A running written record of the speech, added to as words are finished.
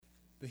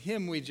The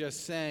hymn we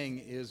just sang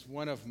is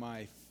one of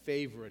my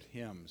favorite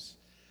hymns.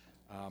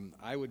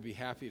 I would be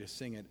happy to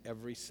sing it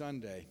every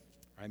Sunday.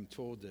 I'm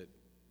told that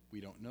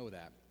we don't know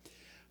that.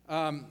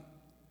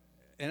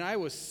 And I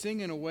was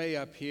singing away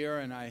up here,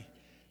 and I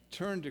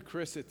turned to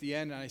Chris at the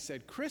end, and I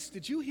said, "Chris,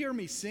 did you hear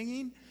me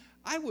singing?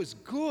 I was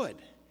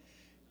good."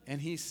 And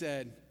he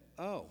said,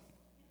 "Oh,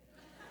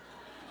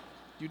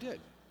 you did."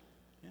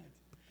 Yeah.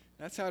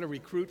 That's how to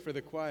recruit for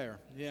the choir.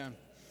 Yeah.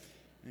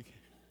 Okay.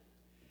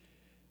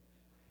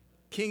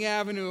 King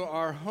Avenue,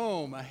 our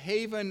home, a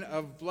haven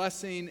of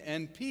blessing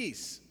and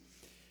peace.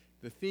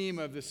 The theme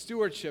of the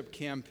Stewardship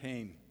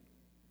Campaign.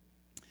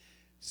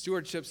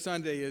 Stewardship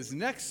Sunday is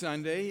next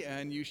Sunday,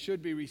 and you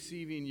should be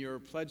receiving your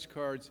pledge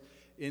cards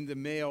in the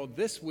mail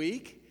this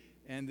week,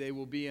 and they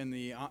will be in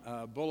the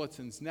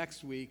bulletins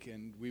next week,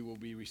 and we will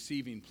be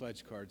receiving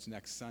pledge cards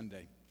next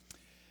Sunday.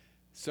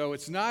 So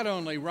it's not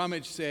only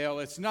rummage sale,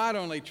 it's not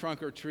only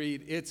trunk or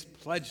treat, it's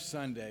Pledge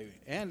Sunday,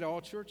 and all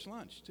church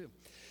lunch, too.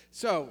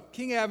 So,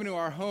 King Avenue,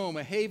 our home,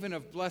 a haven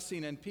of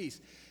blessing and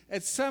peace.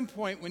 At some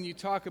point when you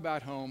talk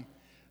about home,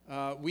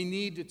 we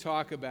need to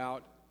talk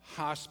about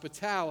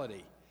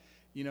hospitality.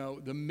 You know,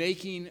 the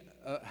making,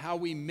 how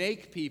we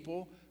make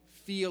people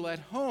feel at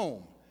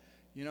home.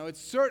 You know,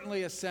 it's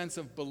certainly a sense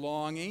of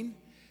belonging.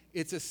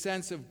 It's a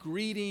sense of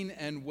greeting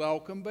and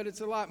welcome, but it's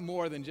a lot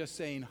more than just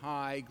saying,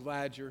 "Hi,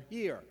 glad you're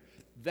here."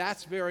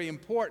 That's very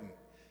important,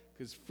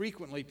 because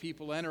frequently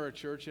people enter a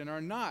church and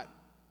are not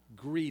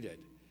greeted.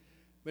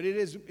 But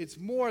it's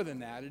more than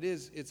that.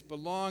 It's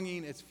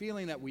belonging. It's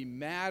feeling that we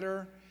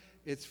matter.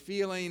 It's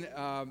feeling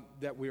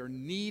that we are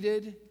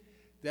needed,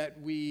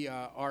 that we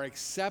are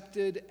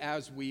accepted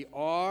as we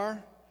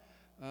are,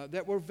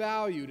 that we're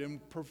valued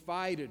and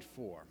provided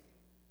for.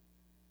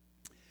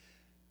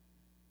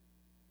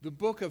 The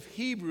book of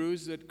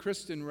Hebrews that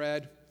Kristen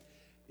read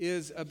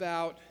is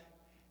about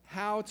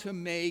how to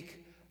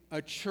make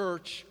a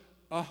church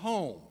a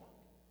home,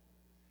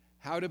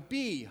 how to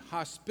be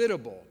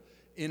hospitable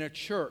in a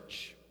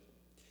church.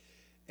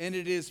 And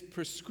it is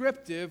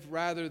prescriptive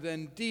rather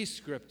than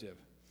descriptive.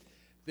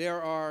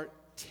 There are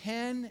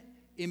 10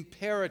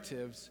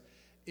 imperatives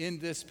in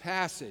this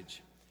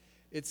passage.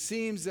 It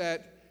seems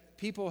that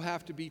people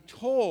have to be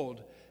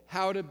told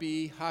how to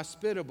be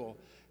hospitable,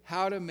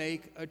 how to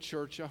make a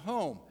church a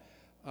home.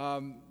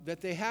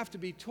 That they have to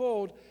be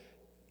told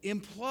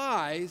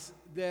implies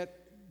that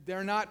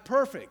they're not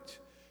perfect,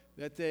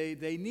 that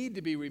they need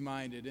to be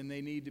reminded and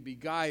they need to be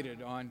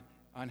guided on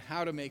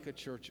how to make a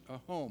church a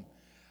home.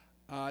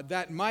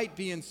 That might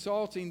be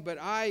insulting, but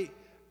I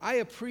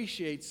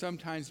appreciate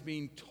sometimes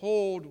being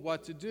told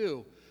what to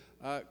do,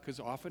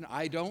 because often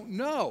I don't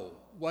know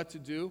what to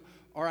do,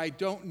 or I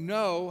don't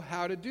know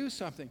how to do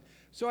something.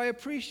 So I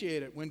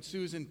appreciate it when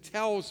Susan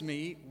tells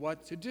me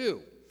what to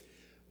do.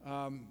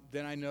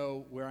 Then I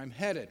know where I'm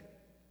headed.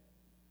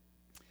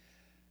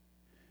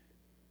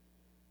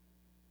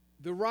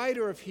 The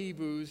writer of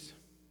Hebrews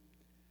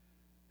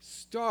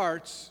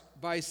starts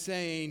by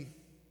saying,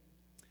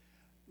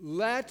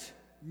 "Let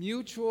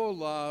mutual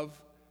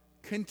love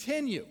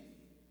continue."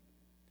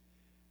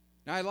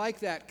 Now, I like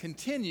that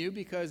 "continue"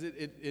 because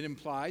it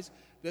implies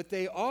that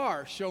they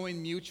are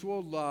showing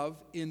mutual love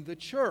in the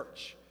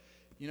church.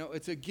 You know,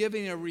 it's a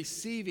giving and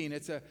receiving.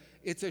 It's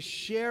a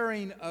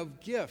sharing of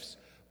gifts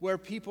where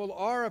people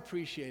are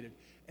appreciated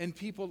and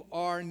people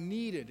are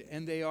needed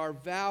and they are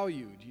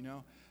valued. You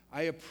know,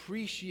 I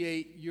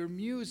appreciate your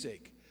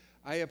music.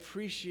 I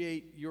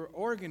appreciate your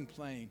organ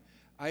playing.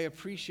 I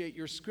appreciate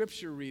your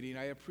scripture reading.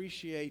 I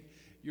appreciate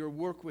your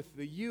work with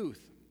the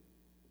youth.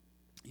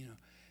 You know,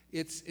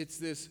 it's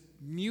this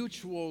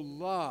mutual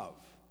love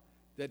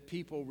that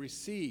people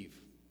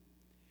receive.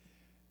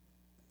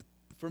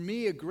 For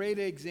me, a great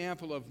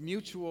example of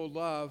mutual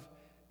love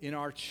in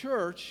our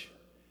church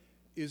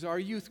is our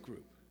youth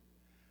group.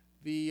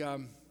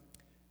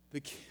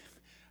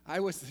 I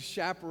was the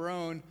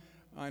chaperone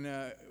on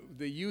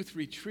the youth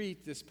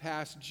retreat this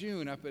past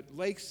June up at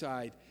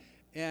Lakeside,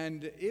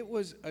 and it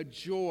was a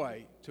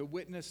joy to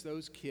witness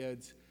those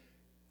kids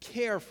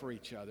care for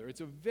each other.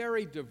 It's a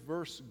very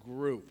diverse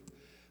group,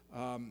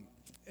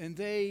 and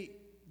they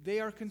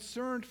are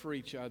concerned for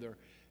each other,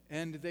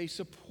 and they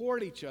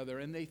support each other,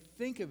 and they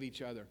think of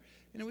each other.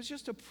 And it was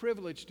just a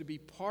privilege to be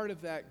part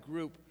of that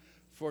group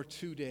for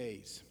 2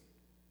 days.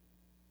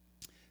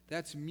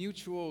 That's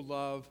mutual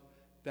love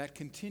that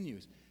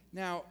continues.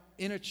 Now,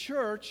 in a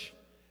church,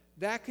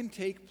 that can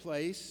take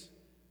place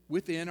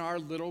within our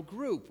little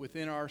group,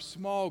 within our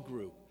small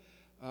group.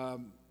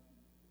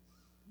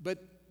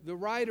 But the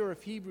writer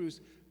of Hebrews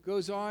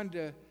goes on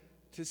to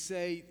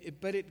say,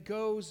 but it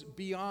goes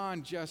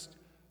beyond just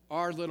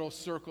our little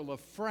circle of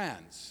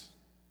friends.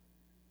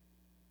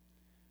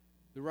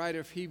 The writer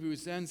of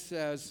Hebrews then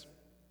says,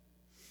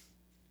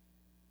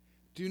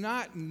 "Do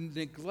not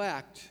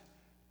neglect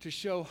to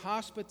show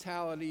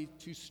hospitality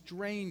to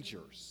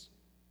strangers,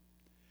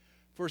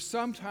 for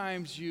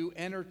sometimes you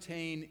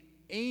entertain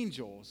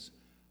angels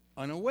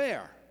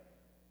unaware."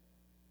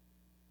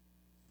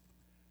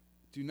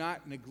 Do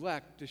not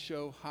neglect to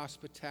show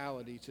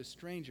hospitality to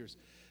strangers.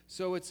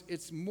 So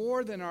it's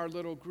more than our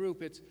little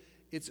group.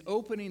 It's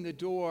opening the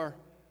door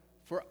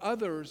for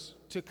others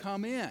to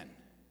come in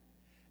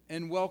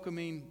and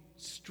welcoming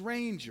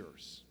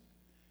strangers.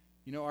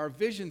 You know, our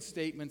vision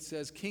statement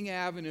says King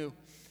Avenue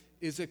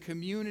is a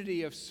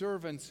community of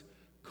servants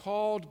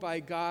called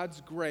by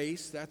God's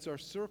grace, that's our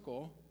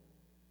circle,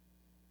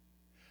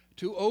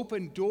 to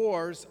open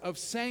doors of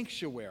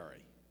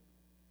sanctuary,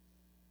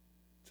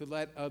 to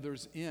let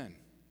others in.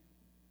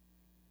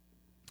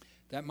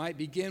 That might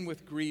begin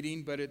with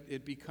greeting, but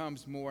it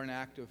becomes more an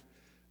act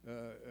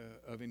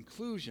of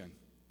inclusion.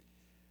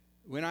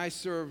 When I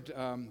served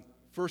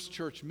First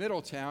Church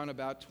Middletown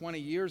about 20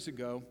 years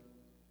ago,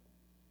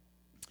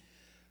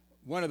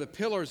 one of the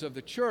pillars of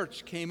the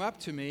church came up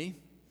to me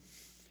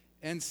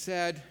and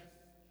said,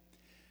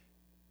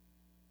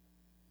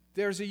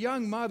 "There's a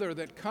young mother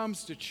that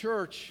comes to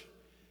church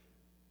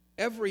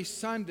every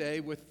Sunday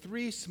with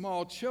 3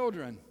 small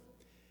children,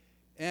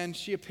 and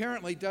she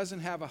apparently doesn't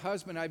have a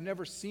husband. I've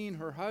never seen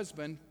her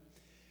husband,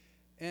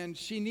 and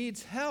she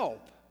needs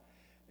help.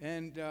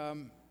 And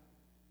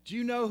do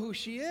you know who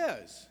she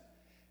is?"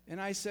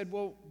 And I said,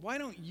 "Well, why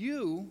don't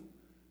you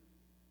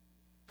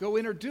go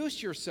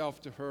introduce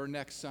yourself to her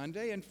next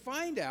Sunday and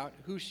find out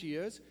who she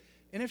is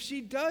and if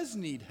she does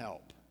need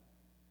help?"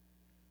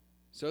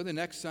 So the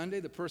next Sunday,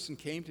 the person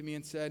came to me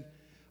and said,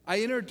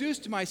 "I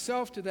introduced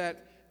myself to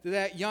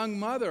that young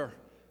mother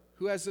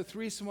who has the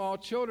 3 small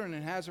children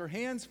and has her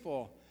hands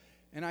full."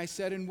 And I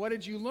said, "And what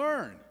did you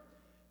learn?"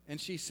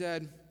 And she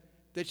said,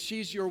 "That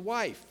she's your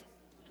wife."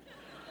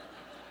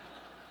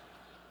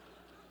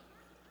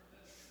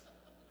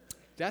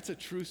 That's a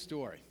true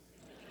story.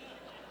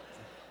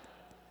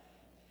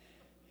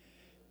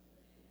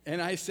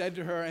 And I said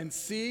to her, "And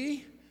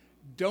see,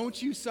 don't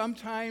you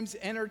sometimes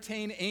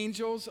entertain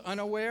angels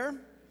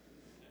unaware?"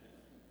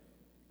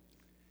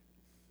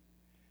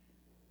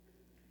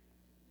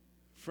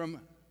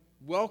 From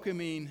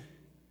welcoming,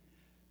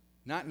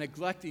 not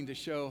neglecting to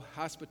show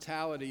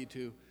hospitality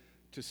to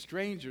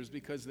strangers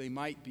because they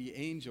might be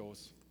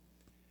angels,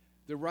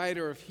 the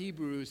writer of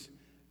Hebrews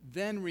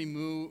then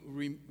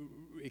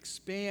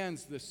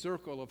expands the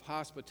circle of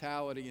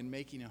hospitality and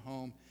making a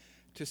home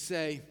to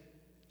say,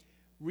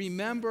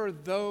 remember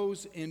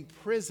those in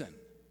prison.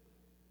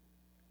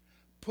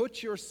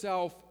 Put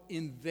yourself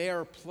in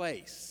their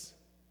place.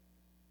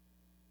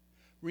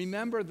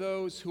 Remember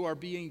those who are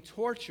being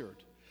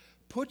tortured.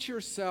 Put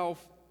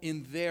yourself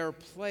in their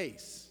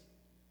place.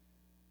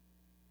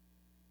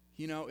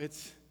 You know,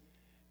 it's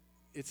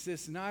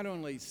this not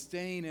only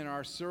staying in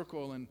our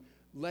circle and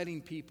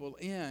letting people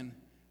in,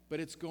 but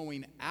it's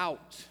going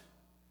out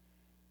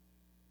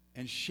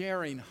and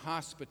sharing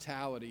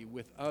hospitality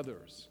with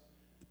others.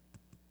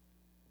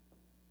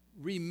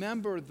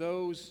 Remember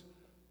those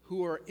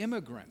who are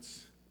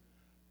immigrants.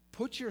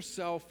 Put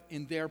yourself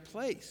in their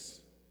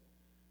place.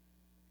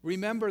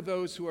 Remember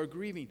those who are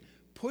grieving.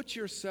 Put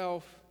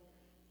yourself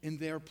in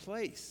their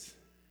place.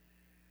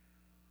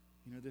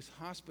 You know, this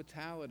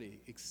hospitality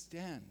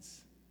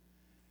extends.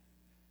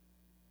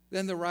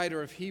 Then the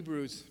writer of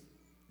Hebrews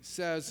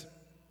says,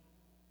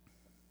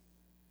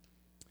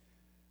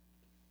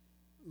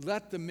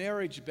 let the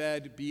marriage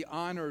bed be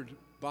honored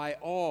by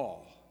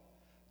all.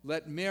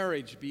 Let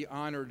marriage be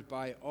honored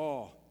by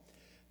all.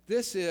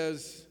 This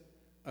is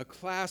a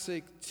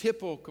classic,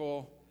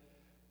 typical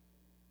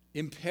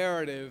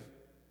imperative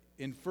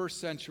in first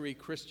century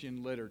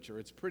Christian literature.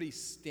 It's pretty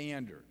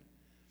standard.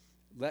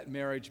 Let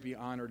marriage be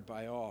honored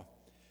by all.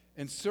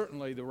 And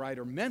certainly the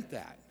writer meant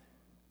that.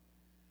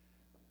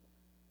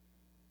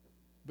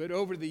 But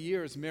over the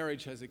years,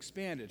 marriage has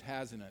expanded,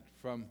 hasn't it?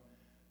 From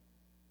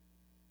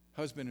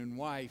husband and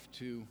wife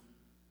to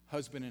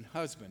husband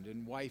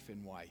and wife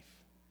and wife.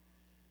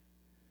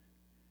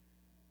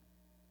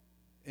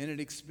 And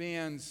it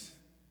expands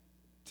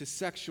to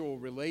sexual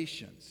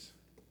relations,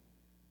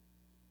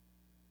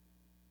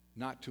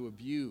 not to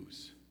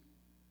abuse,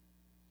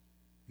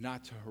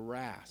 not to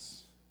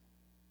harass.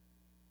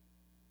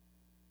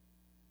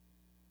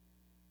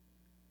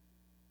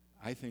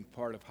 I think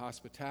part of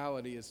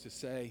hospitality is to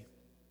say,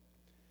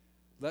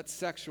 let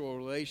sexual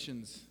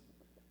relations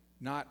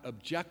not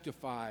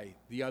objectify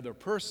the other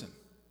person,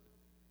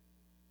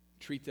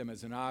 treat them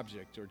as an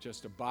object or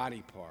just a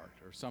body part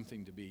or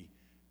something to be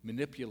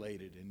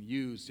manipulated and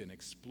used and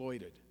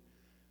exploited,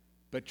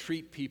 but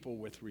treat people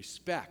with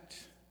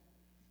respect.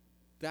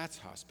 That's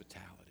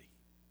hospitality.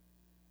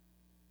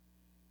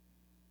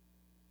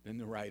 Then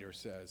the writer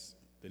says,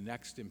 the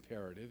next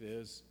imperative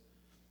is,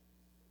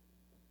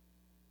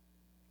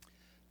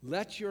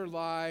 let your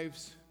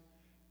lives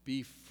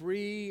be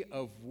free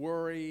of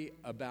worry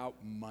about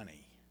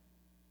money.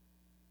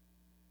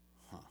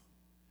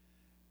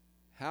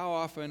 How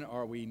often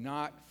are we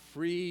not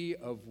free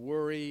of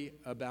worry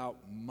about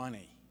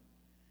money?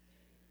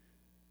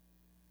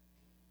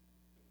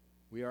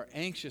 We are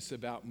anxious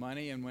about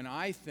money, and when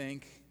I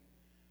think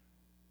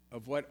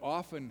of what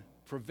often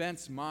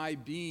prevents my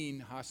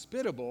being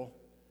hospitable,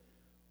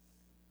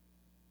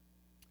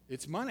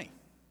 it's money.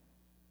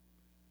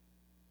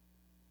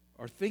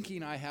 Or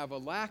thinking I have a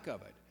lack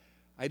of it.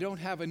 I don't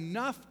have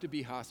enough to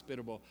be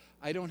hospitable.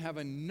 I don't have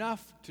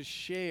enough to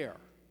share.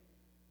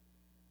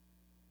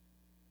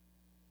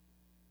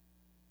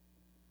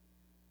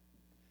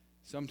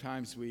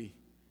 Sometimes we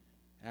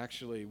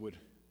actually would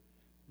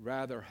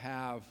rather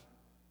have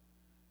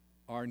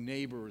our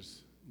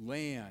neighbor's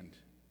land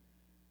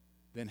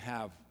than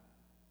have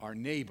our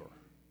neighbor.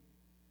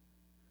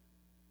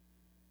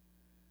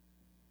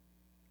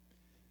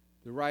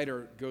 The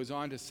writer goes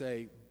on to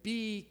say,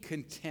 be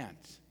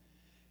content,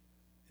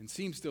 and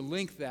seems to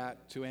link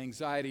that to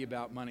anxiety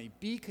about money.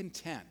 Be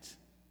content.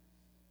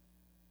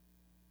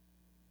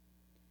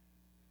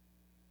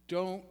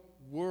 Don't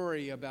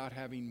worry about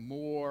having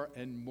more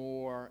and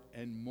more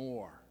and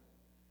more.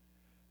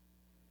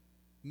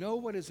 Know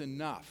what is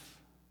enough,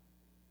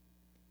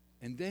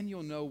 and then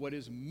you'll know what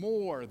is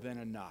more than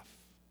enough.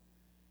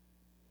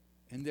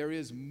 And there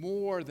is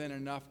more than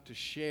enough to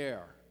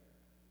share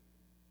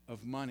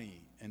of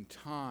money and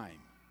time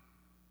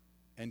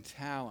and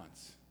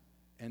talents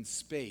and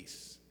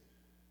space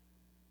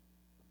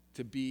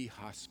to be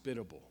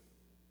hospitable.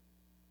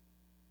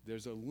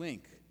 There's a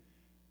link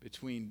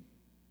between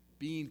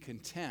being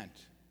content,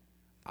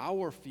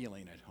 our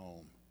feeling at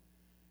home,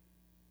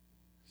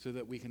 so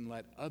that we can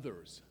let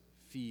others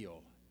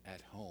feel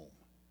at home.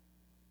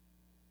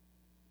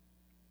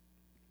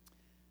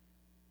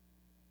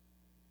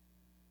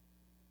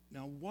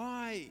 Now,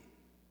 why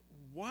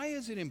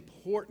is it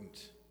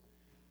important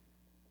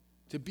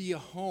to be a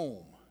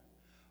home?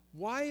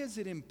 Why is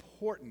it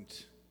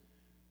important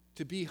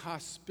to be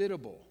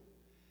hospitable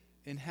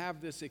and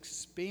have this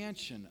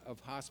expansion of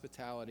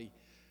hospitality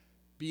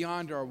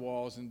beyond our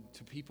walls and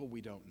to people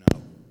we don't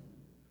know?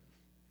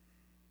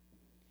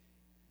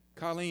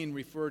 Colleen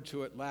referred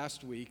to it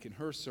last week in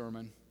her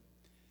sermon,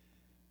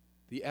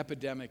 the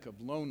epidemic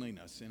of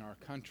loneliness in our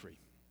country.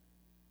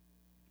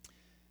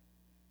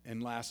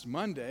 And last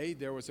Monday,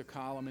 there was a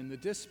column in the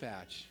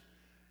Dispatch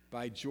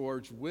by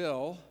George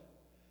Will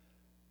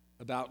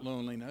about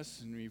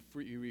loneliness, and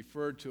he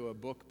referred to a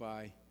book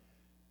by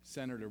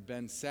Senator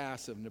Ben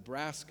Sasse of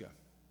Nebraska.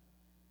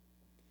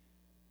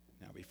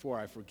 Now, before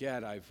I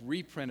forget, I've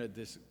reprinted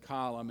this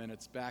column, and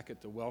it's back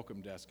at the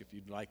welcome desk if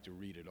you'd like to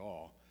read it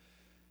all.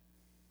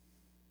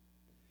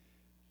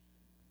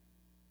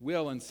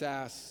 Will and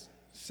Sasse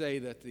say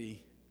that the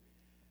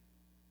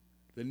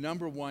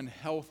number one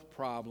health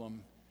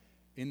problem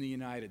in the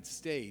United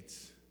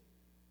States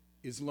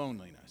is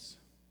loneliness,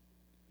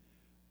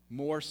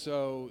 more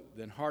so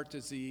than heart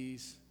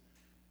disease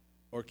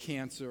or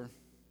cancer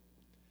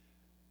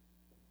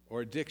or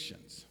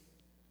addictions,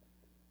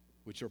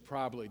 which are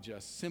probably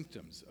just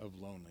symptoms of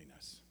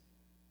loneliness.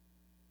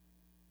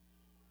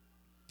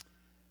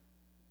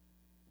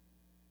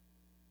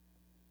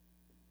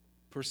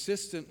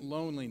 Persistent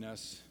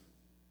loneliness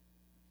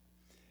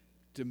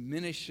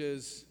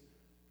diminishes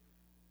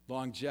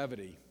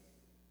longevity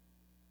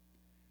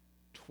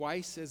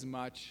twice as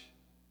much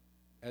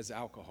as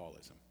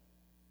alcoholism.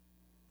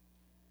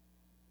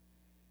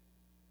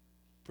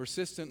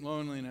 Persistent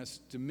loneliness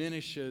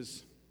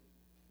diminishes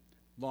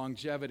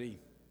longevity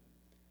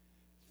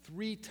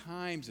 3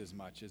 times as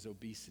much as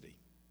obesity.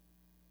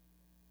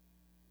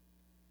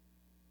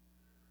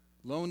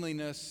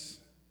 Loneliness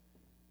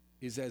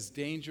is as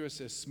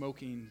dangerous as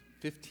smoking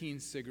 15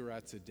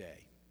 cigarettes a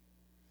day.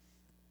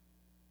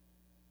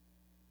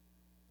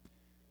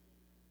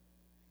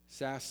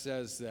 Sasse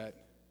says that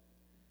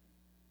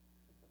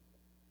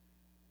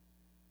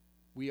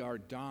we are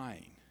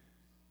dying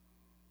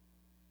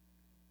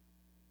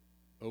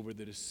over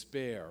the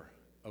despair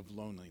of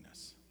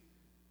loneliness,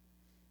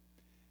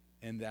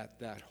 and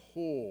that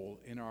hole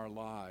in our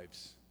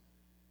lives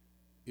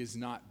is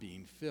not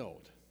being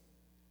filled,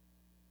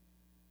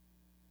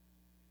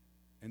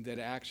 and that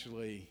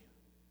actually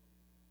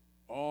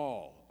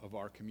all of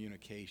our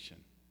communication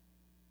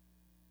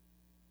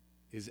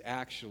is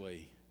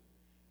actually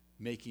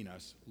making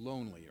us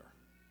lonelier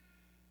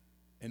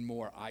and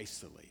more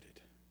isolated.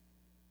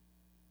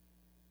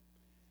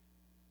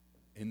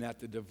 And that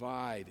the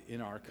divide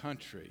in our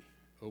country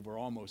over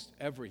almost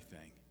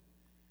everything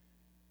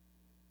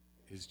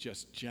is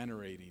just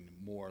generating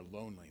more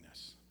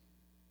loneliness.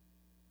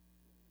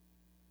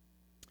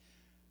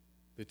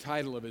 The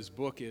title of his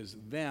book is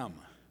Them: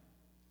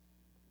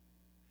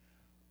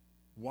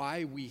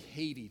 Why We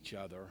Hate Each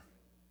Other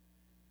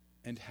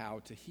and How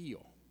to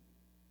Heal.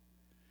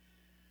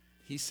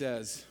 He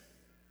says,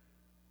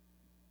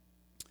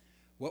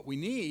 what we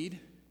need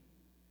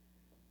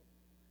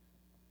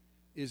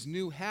is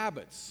new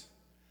habits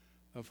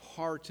of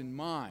heart and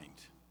mind.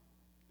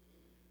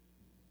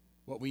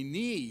 What we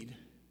need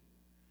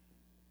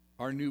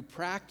are new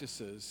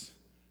practices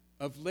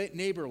of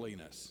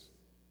neighborliness.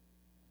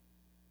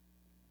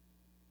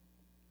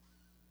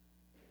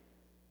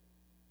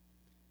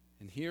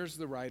 And here's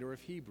the writer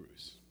of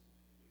Hebrews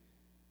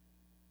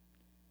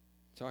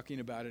talking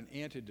about an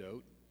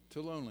antidote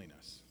to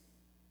loneliness.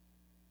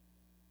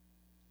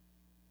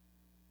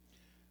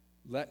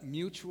 Let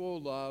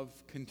mutual love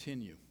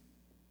continue.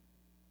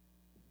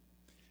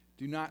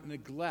 Do not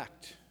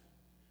neglect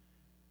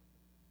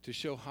to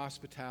show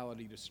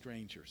hospitality to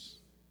strangers.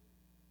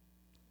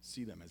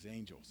 See them as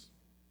angels.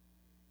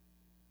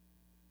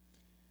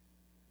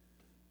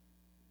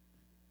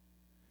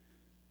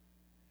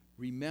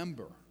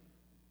 Remember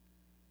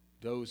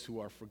those who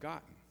are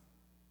forgotten,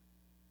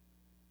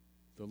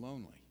 the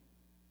lonely.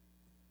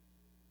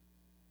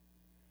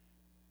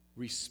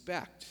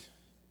 Respect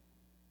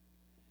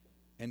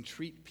and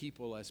treat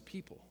people as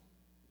people.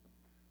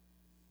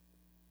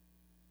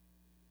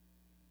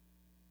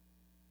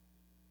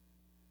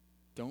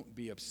 Don't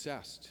be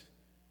obsessed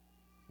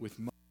with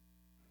money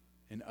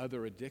and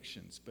other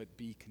addictions, but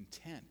be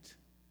content.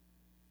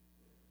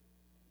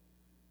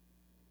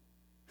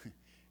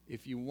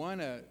 If you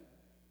want a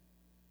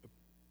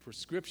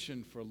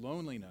prescription for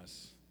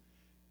loneliness,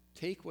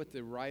 take what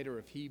the writer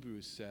of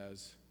Hebrews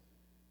says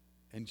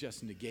and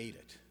just negate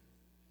it.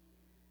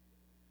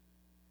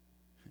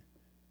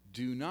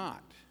 Do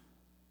not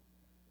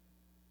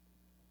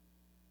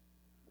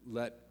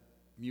let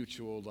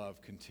mutual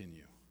love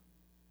continue.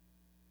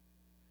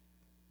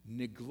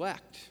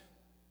 Neglect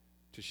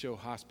to show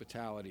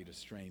hospitality to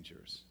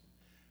strangers.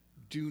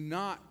 Do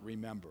not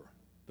remember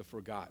the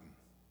forgotten.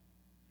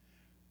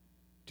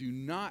 Do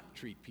not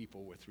treat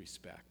people with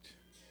respect.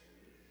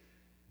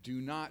 Do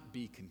not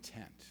be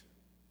content.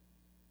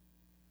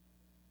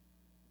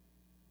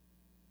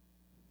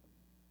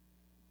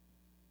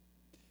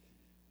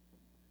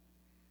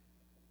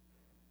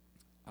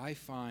 I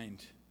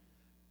find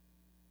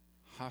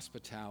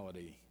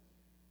hospitality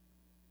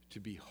to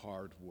be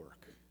hard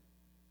work.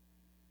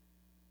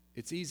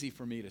 It's easy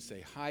for me to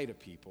say hi to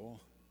people,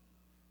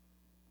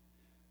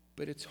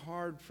 but it's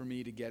hard for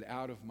me to get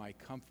out of my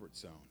comfort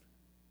zone.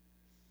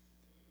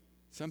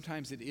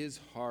 Sometimes it is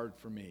hard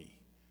for me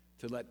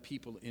to let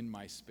people in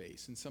my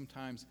space, and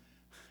sometimes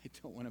I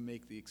don't want to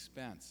make the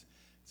expense.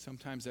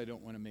 Sometimes I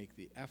don't want to make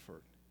the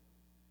effort.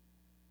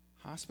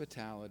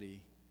 Hospitality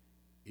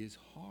is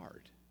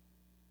hard.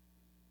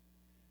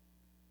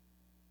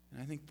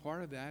 And I think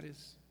part of that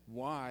is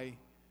why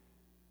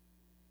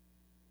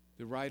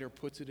the writer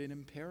puts it in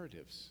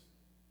imperatives.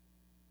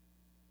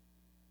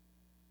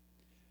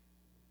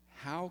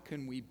 How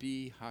can we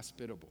be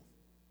hospitable?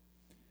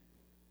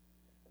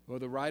 Well,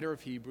 the writer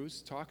of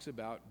Hebrews talks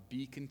about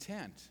be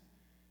content.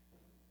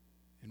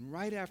 And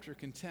right after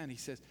content, he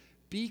says,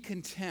 be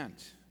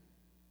content.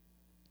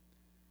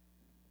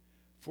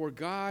 For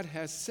God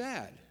has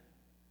said,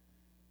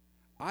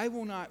 I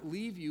will not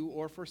leave you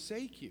or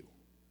forsake you.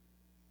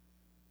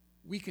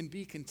 We can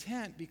be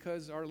content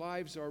because our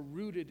lives are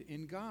rooted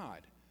in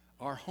God.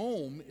 Our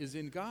home is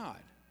in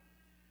God.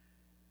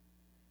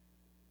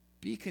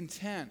 Be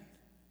content,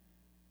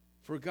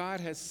 for God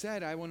has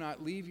said, I will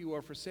not leave you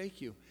or forsake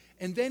you.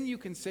 And then you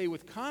can say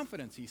with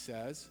confidence, he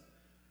says,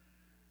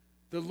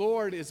 the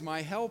Lord is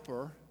my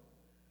helper.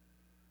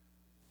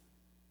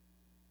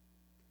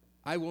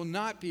 I will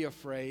not be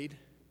afraid.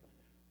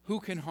 Who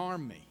can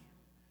harm me?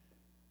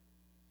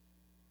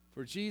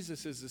 For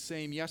Jesus is the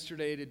same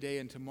yesterday, today,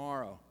 and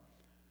tomorrow.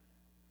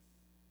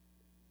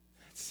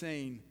 That's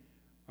saying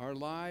our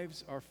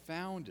lives are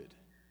founded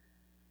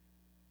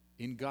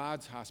in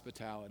God's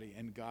hospitality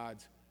and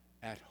God's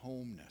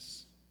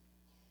at-homeness.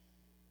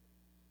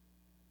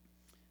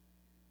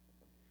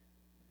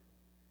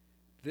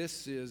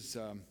 This is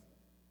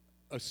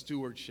a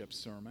stewardship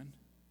sermon.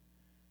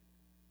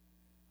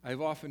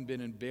 I've often been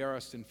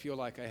embarrassed and feel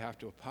like I have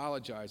to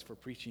apologize for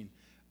preaching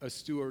a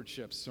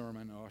stewardship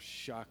sermon. Oh,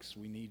 shucks,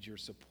 we need your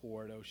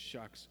support. Oh,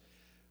 shucks,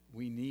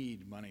 we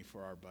need money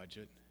for our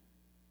budget.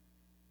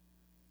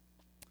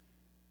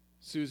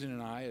 Susan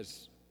and I,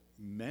 as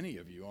many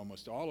of you,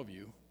 almost all of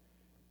you,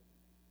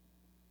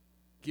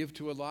 give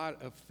to a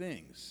lot of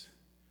things,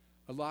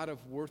 a lot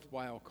of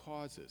worthwhile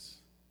causes.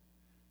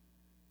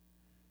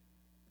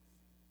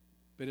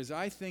 But as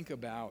I think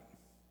about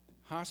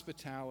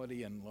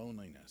hospitality and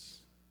loneliness,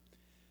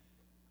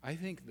 I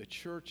think the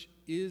church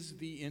is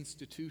the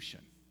institution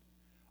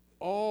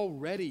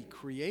already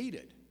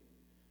created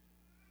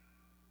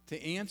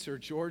to answer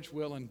George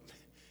Will and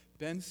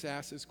Ben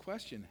Sass's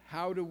question,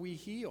 how do we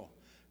heal?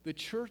 The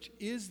church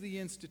is the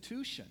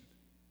institution.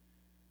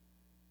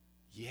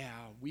 Yeah,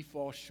 we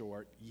fall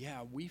short.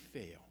 Yeah, we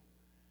fail.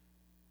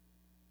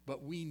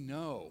 But we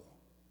know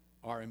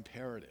our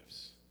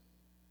imperatives.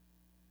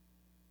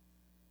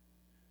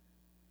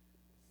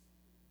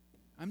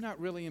 I'm not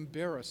really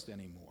embarrassed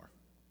anymore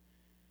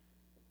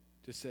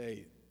to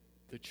say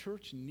the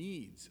church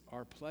needs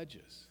our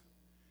pledges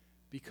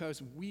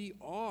because we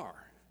are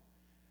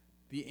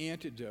the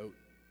antidote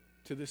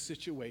to the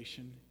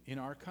situation in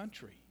our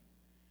country.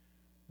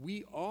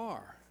 We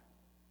are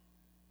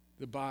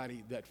the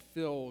body that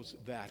fills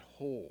that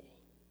hole.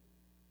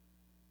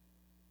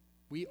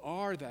 We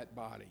are that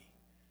body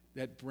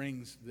that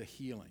brings the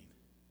healing.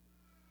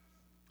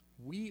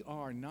 We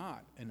are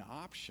not an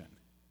option.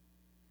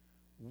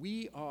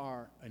 We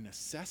are a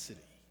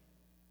necessity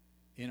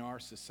in our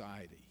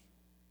society.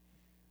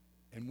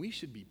 And we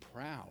should be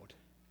proud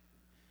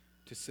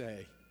to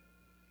say,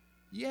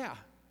 yeah,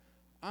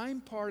 I'm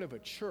part of a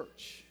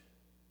church.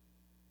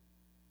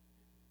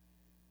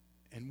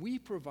 And we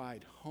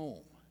provide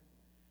home.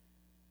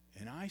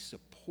 And I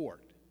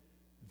support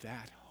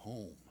that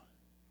home.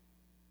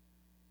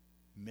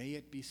 May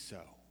it be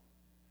so.